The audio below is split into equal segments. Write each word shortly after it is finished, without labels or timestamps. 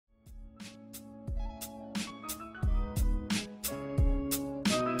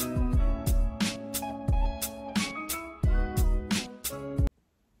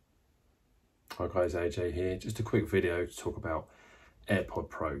Hi guys, AJ here. Just a quick video to talk about AirPod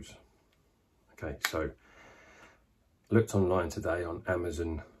Pros. Okay, so I looked online today on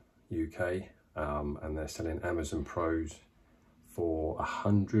Amazon UK and they're selling Amazon Pros for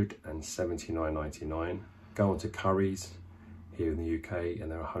 $179.99. Go on to Curry's here in the UK and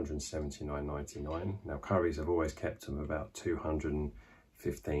they're $179.99. Now Curry's, I've always kept them about £215,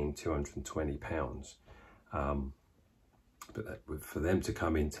 £220. But for them to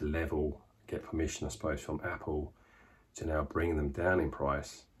come into level, get permission, I suppose, from Apple to now bring them down in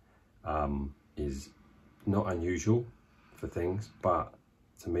price is not unusual for things, but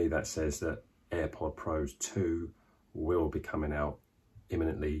to me that says that AirPod Pros 2 will be coming out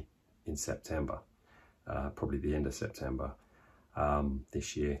imminently in September, probably the end of September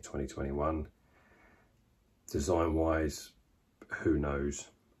this year, 2021. Design wise, who knows?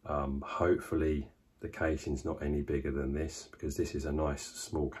 Hopefully the casing's not any bigger than this, because this is a nice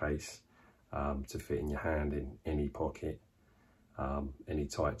small case to fit in your hand in any pocket, any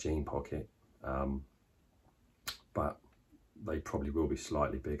tight jean pocket, but they probably will be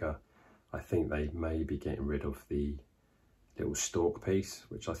slightly bigger. I think they may be getting rid of the little stalk piece,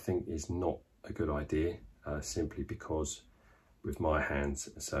 which I think is not a good idea, simply because with my hands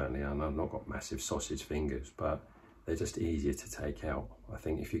certainly, and I've not got massive sausage fingers, but they're just easier to take out. I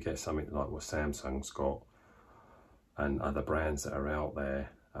think if you get something like what Samsung's got and other brands that are out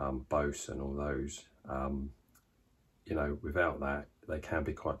there, Bose and all those, you know, without that, they can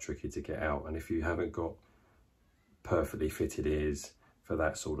be quite tricky to get out. And if you haven't got perfectly fitted ears for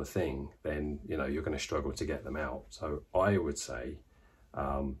that sort of thing, then, you know, you're going to struggle to get them out. So I would say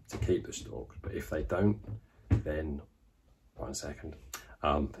to keep the stalk, but if they don't, then, one second,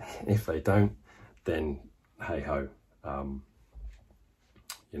 if they don't, then hey ho,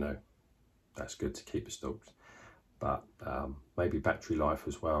 you know, that's good to keep the stalks. But maybe battery life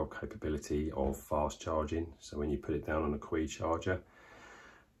as well, capability of fast charging. So when you put it down on a Qi charger,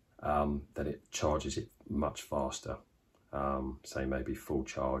 then it charges it much faster. Say maybe full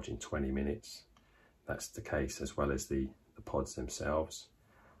charge in 20 minutes. That's the case as well as the pods themselves.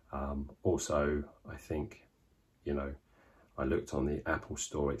 Also, I think, you know, I looked on the Apple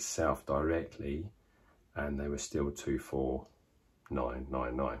Store itself directly, and they were still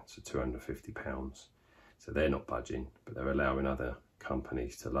 $249.99, so £250. So they're not budging, but they're allowing other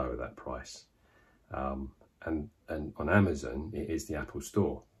companies to lower that price. And on Amazon, it is the Apple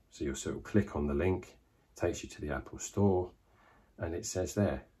Store. So you'll sort of click on the link, takes you to the Apple Store, and it says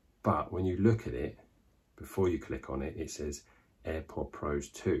there. But when you look at it, before you click on it, it says AirPod Pros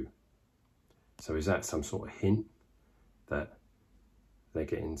 2. So is that some sort of hint that they're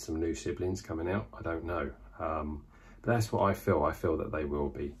getting some new siblings coming out? I don't know. But that's what I feel. I feel that they will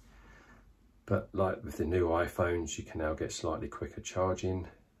be. But like with the new iPhones, you can now get slightly quicker charging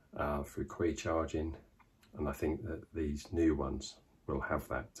through Qi charging. And I think that these new ones will have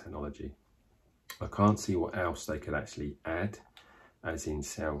that technology. I can't see what else they could actually add, as in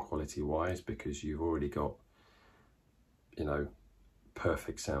sound quality wise, because you've already got, you know,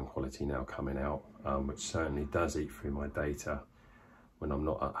 perfect sound quality now coming out, which certainly does eat through my data when I'm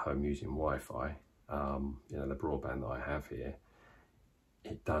not at home using Wi-Fi. You know, the broadband that I have here,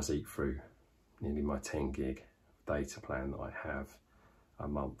 it does eat through nearly my 10 gig data plan that I have a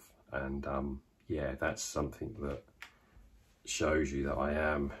month. And yeah, that's something that shows you that I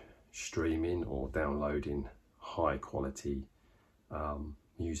am streaming or downloading high quality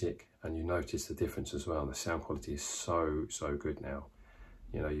music. And you notice the difference as well. The sound quality is so good now.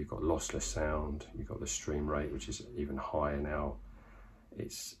 You know, you've got lossless sound, you've got the stream rate, which is even higher now.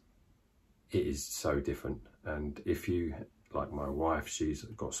 It is so different. And if you, like my wife, she's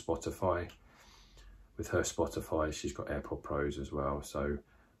got Spotify. With her Spotify, she's got AirPod Pros as well. So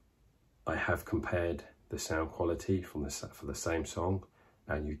I have compared the sound quality for the same song,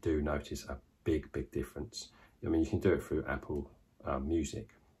 and you do notice a big difference. I mean, you can do it through Apple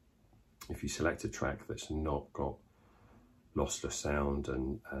Music. If you select a track that's not got lossless sound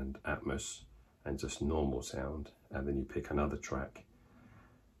and Atmos and just normal sound, and then you pick another track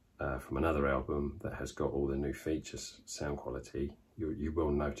from another album that has got all the new features, sound quality, you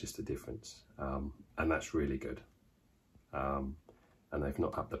will notice the difference, and that's really good. And they've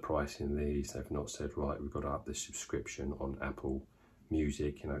not upped the price in these. They've not said, right, we've got to up the subscription on Apple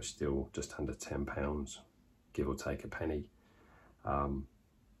Music. You know, it's still just under £10, give or take a penny.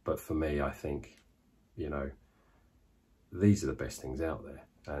 But for me, I think, you know, these are the best things out there.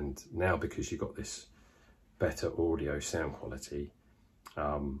 And now, because you've got this better audio sound quality,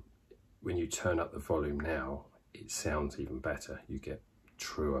 when you turn up the volume now, it sounds even better. You get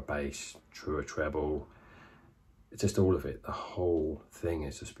truer bass, truer treble, it's just all of it. The whole thing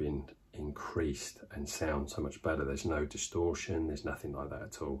has just been increased and sound so much better. There's no distortion, there's nothing like that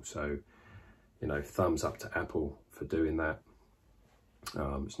at all. So, you know, thumbs up to Apple for doing that.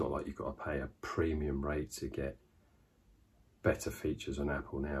 It's not like you've got to pay a premium rate to get better features on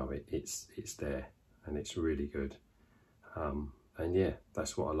Apple now. It's there, and it's really good. And yeah,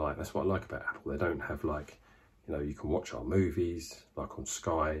 that's what I like. That's what I like about Apple. They don't have, like, you know, you can watch our movies like on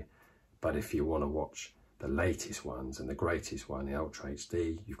Sky, but if you want to watch the latest ones and the greatest one, the Ultra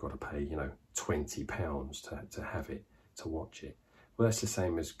HD, you've got to pay, you know, £20 to have it, to watch it. Well, that's the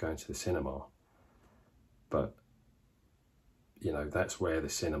same as going to the cinema. But, you know, that's where the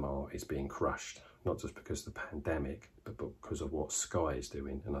cinema is being crushed, not just because of the pandemic, but because of what Sky is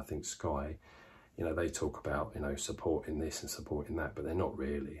doing. And I think Sky, you know, they talk about, you know, supporting this and supporting that, but they're not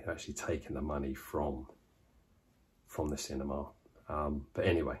really. They're actually taking the money from the cinema. But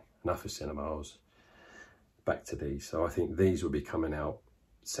anyway, enough of cinemas. Back to these. So I think these will be coming out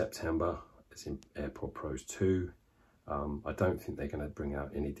September. It's in AirPods Pro 2. I don't think they're going to bring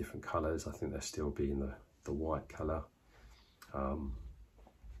out any different colours. I think they'll still be in the white colour,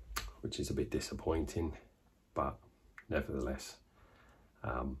 which is a bit disappointing, but nevertheless,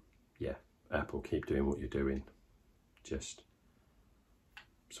 yeah, Apple, keep doing what you're doing. Just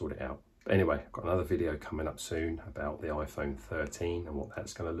sort it out. But anyway, I've got another video coming up soon about the iPhone 13 and what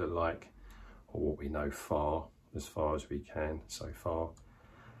that's going to look like, or what we know as far as we can so far.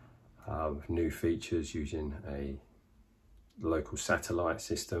 New features using a local satellite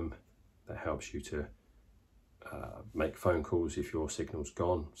system that helps you to make phone calls if your signal's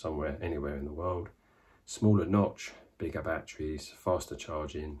gone somewhere, anywhere in the world. Smaller notch, bigger batteries, faster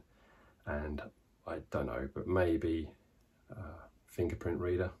charging, and I don't know, but maybe fingerprint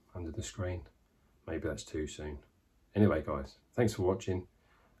reader under the screen. Maybe that's too soon. Anyway, guys, thanks for watching,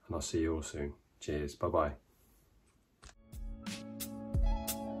 and I'll see you all soon. Cheers, bye bye.